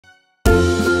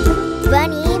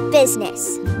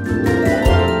business.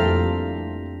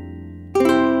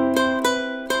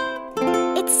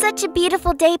 It's such a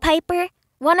beautiful day, Piper.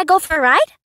 Want to go for a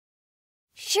ride?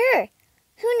 Sure.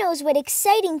 Who knows what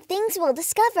exciting things we'll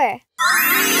discover?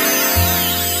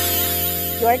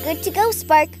 You're good to go,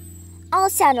 Spark.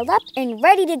 All saddled up and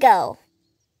ready to go.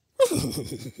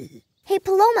 Hey,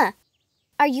 Paloma.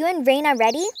 Are you and Rayna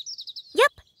ready?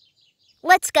 Yep.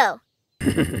 Let's go.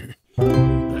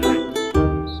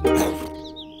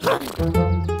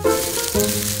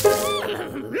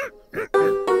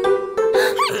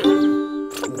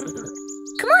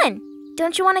 Come on.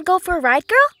 Don't you want to go for a ride,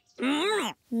 girl?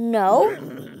 No.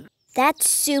 That's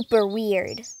super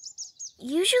weird.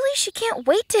 Usually she can't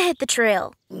wait to hit the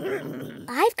trail.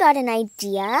 I've got an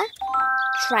idea.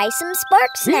 Try some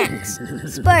Spark snacks.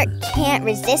 Spark can't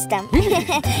resist them.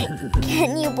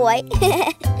 Can you, boy?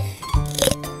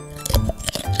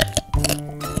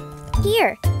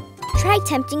 Here, try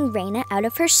tempting Rayna out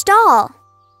of her stall.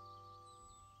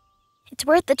 It's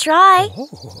worth a try.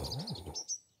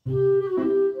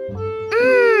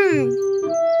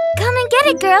 Come and get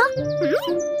it, girl.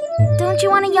 Don't you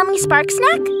want a yummy Spark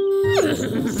snack?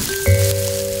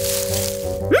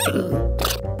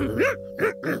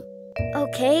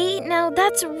 Okay, now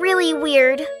that's really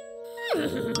weird.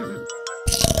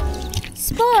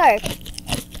 Spark!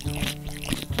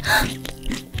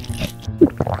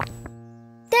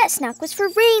 That snack was for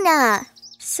Rayna.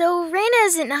 So Rayna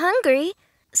isn't hungry.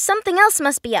 Something else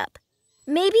must be up.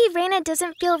 Maybe Rayna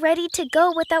doesn't feel ready to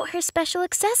go without her special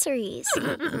accessories.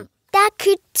 That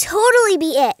could totally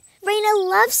be it. Rayna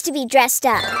loves to be dressed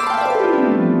up.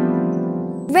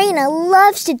 Rayna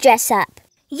loves to dress up.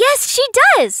 Yes, she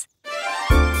does.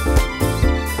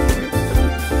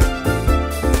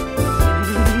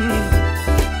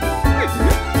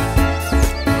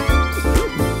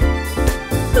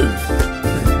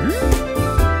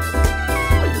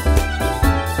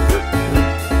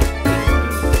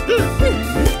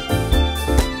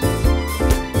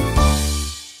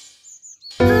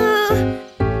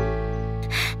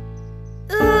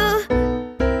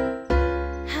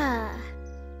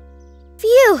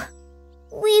 Phew!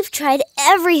 We've tried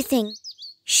everything.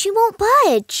 She won't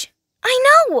budge. I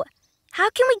know! How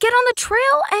can we get on the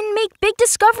trail and make big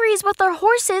discoveries with our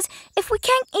horses if we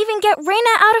can't even get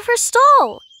Rayna out of her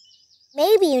stall?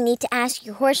 Maybe you need to ask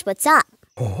your horse what's up.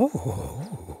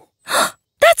 Oh.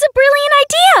 That's a brilliant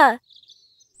idea!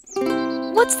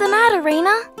 What's the matter,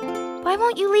 Rayna? Why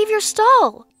won't you leave your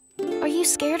stall? Are you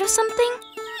scared of something?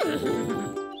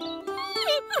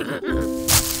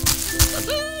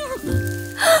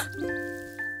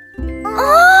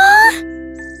 Aww!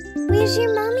 Where's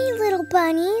your mommy, little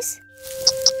bunnies?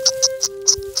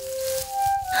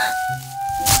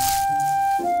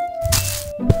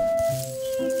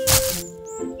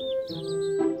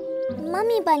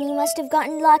 Mummy Bunny must have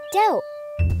gotten locked out.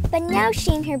 But now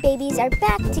she and her babies are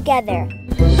back together.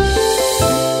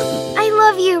 I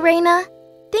love you, Rayna.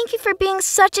 Thank you for being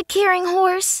such a caring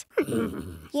horse.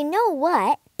 You know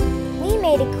what? We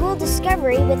made a cool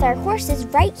discovery with our horses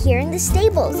right here in the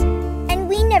stables. And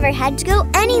we never had to go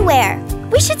anywhere.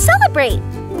 We should celebrate.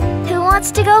 Who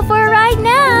wants to go for a ride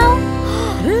now?